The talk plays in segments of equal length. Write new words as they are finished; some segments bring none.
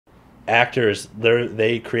actors,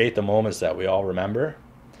 they create the moments that we all remember.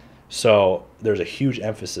 So there's a huge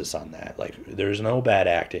emphasis on that. Like, there's no bad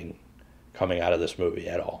acting coming out of this movie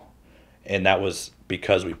at all. And that was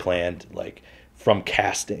because we planned, like, from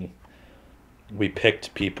casting, we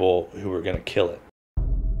picked people who were going to kill it.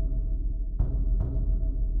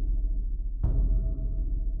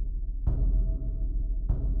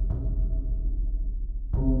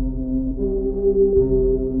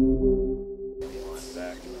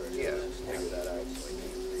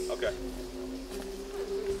 Okay.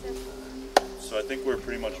 So I think we're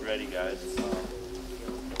pretty much ready, guys.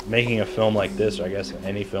 Making a film like this, or I guess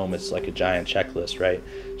any film, it's like a giant checklist, right?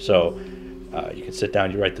 So you can sit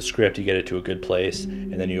down, you write the script, you get it to a good place,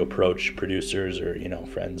 and then you approach producers or, you know,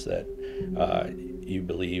 friends that you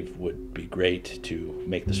believe would be great to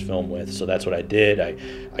make this film with. So that's what I did.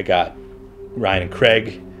 I got Ryan and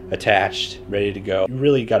Craig attached, ready to go. You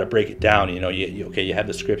really got to break it down. You know, you have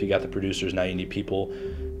the script, you got the producers, now you need people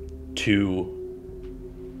to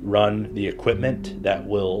run the equipment that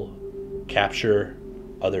will capture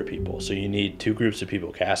other people. So you need two groups of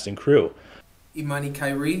people, cast and crew. Imani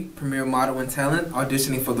Khiry, premier model and talent,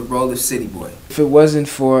 auditioning for the role of City Boy. If it wasn't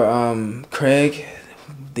for Craig,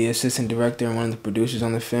 the assistant director and one of the producers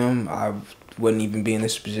on the film, I wouldn't even be in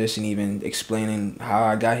this position even explaining how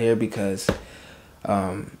I got here, because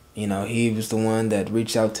you know, he was the one that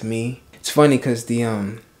reached out to me. It's funny because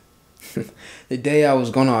the day I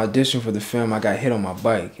was going to audition for the film, I got hit on my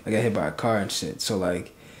bike. I got hit by a car and shit. So,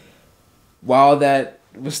 like, while that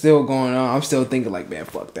was still going on, I'm still thinking, like, man,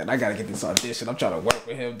 fuck that. I got to get this audition. I'm trying to work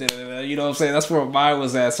with him. You know what I'm saying? That's where my mind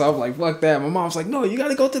was at. So I'm like, fuck that. My mom's like, no, you got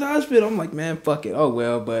to go to the hospital. I'm like, man, fuck it. Oh,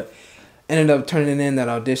 well. But ended up turning in that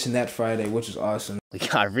audition that Friday, which was awesome. We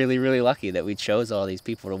got really, really lucky that we chose all these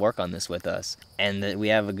people to work on this with us, and that we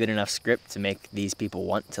have a good enough script to make these people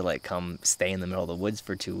want to, like, come stay in the middle of the woods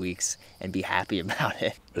for 2 weeks and be happy about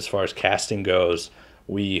it. As far as casting goes,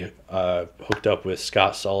 we hooked up with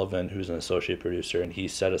Scott Sullivan, who's an associate producer, and he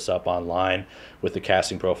set us up online with the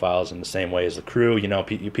casting profiles in the same way as the crew. You know,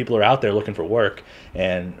 people are out there looking for work,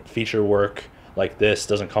 and feature work like this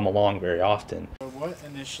doesn't come along very often. What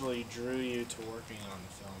initially drew you to working on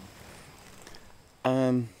the film?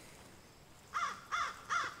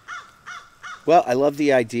 Well, I love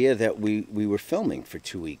the idea that we were filming for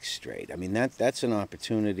 2 weeks straight. I mean, that's an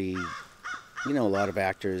opportunity, you know, a lot of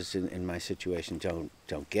actors in my situation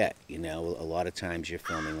don't get. You know, a lot of times you're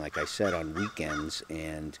filming, like I said, on weekends,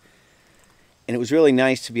 and it was really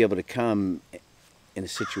nice to be able to come in a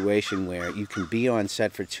situation where you can be on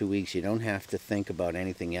set for 2 weeks. You don't have to think about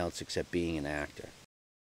anything else except being an actor.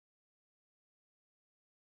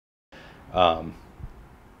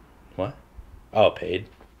 What? Oh, paid.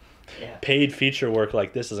 Yeah. Paid feature work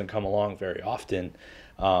like this doesn't come along very often.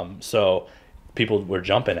 So people were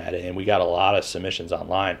jumping at it, and we got a lot of submissions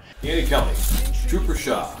online. Andy Kelly, Trooper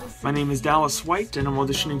Shaw. My name is Dallas White, and I'm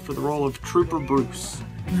auditioning for the role of Trooper Bruce.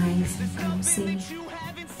 Nice and cozy,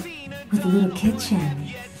 with a little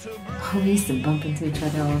kitchen. Oh, we used to bump into each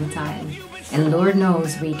other all the time, and Lord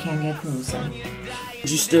knows we can't get closer. Did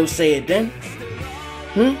you still say it then?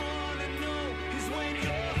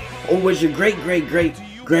 Or was your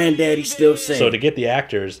great-great-great-granddaddy still saying? So to get the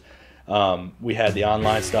actors, we had the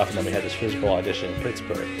online stuff, and then we had this physical audition in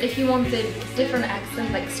Pittsburgh. If you wanted different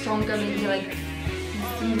accent, like stronger, maybe like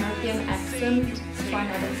Eastern European accent for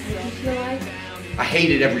another movie, if you like. I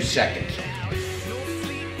hated every second.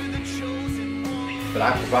 But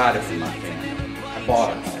I provided for my family. I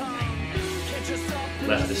bought a home.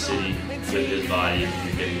 Left the city with his body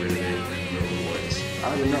and getting rid of it in the middle of the woods. I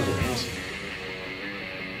already know the answer.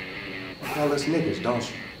 Call us niggas, don't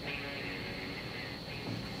you?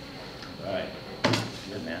 Right.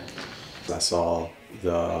 Good man. I saw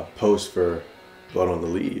the post for Blood on the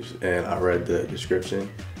Leaves, and I read the description.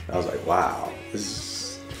 I was like, wow, this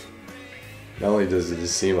is... Not only does it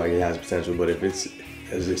just seem like it has potential, but if it's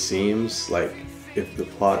as it seems, like, if the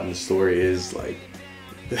plot and the story is like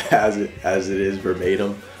as it is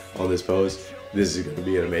verbatim on this post, this is going to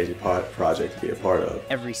be an amazing project to be a part of.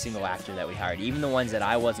 Every single actor that we hired, even the ones that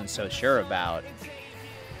I wasn't so sure about,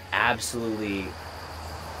 absolutely...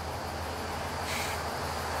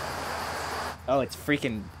 Oh, it's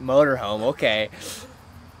freaking motorhome, okay.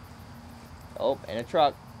 Oh, and a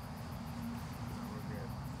truck.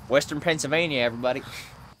 Western Pennsylvania, everybody.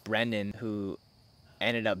 Brendon, who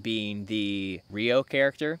ended up being the Rio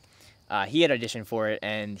character, he had auditioned for it,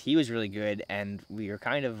 and he was really good, and we were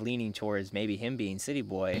kind of leaning towards maybe him being City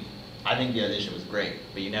Boy. I think the audition was great,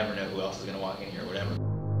 but you never know who else is going to walk in here or whatever.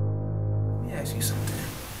 Let me ask you something.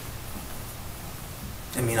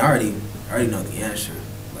 I mean, I already know the answer,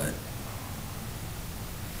 but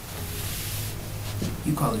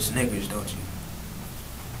You call us niggers, don't you?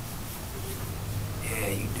 Yeah,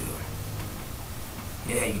 you do.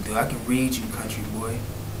 Yeah, you do. I can read you, country boy.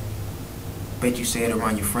 Bet you say it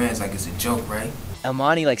around your friends like it's a joke, right?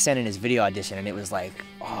 Imani like sent in his video audition, and it was like,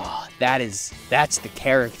 oh, that's the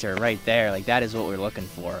character right there. Like that is what we're looking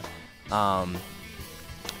for. And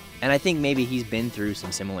I think maybe he's been through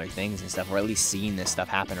some similar things and stuff, or at least seen this stuff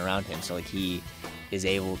happen around him. So like he is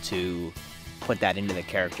able to put that into the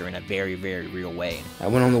character in a very, very real way. I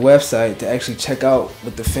went on the website to actually check out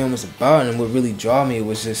what the film was about, and what really drew me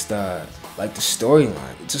was just like the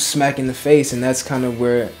storyline, just smack in the face, and that's kind of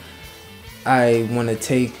where I want to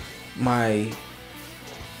take my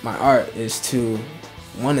art, is to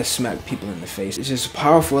want to smack people in the face. It's just a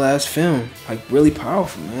powerful ass film, like really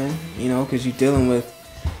powerful, man. You know, because you're dealing with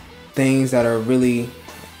things that are really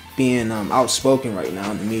being outspoken right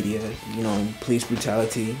now in the media. You know, police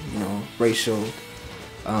brutality, you know, racial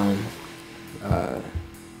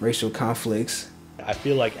conflicts. I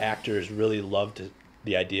feel like actors really loved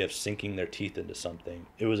the idea of sinking their teeth into something.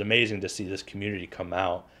 It was amazing to see this community come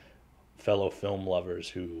out, fellow film lovers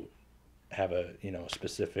who have a, you know,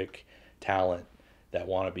 specific talent that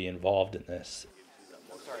want to be involved in this.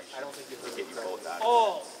 Sorry, I don't think you can get you both out of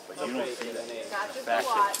it. But you don't see that the fact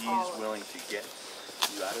that he's willing to get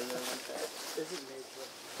you out of there like that. This is major.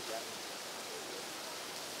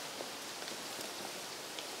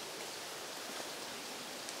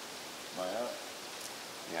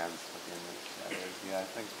 Yeah, I'm just looking at the shadows. Yeah, I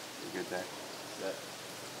think we're good there. Set.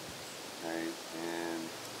 Alright, and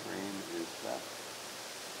frame is set.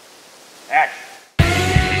 Action!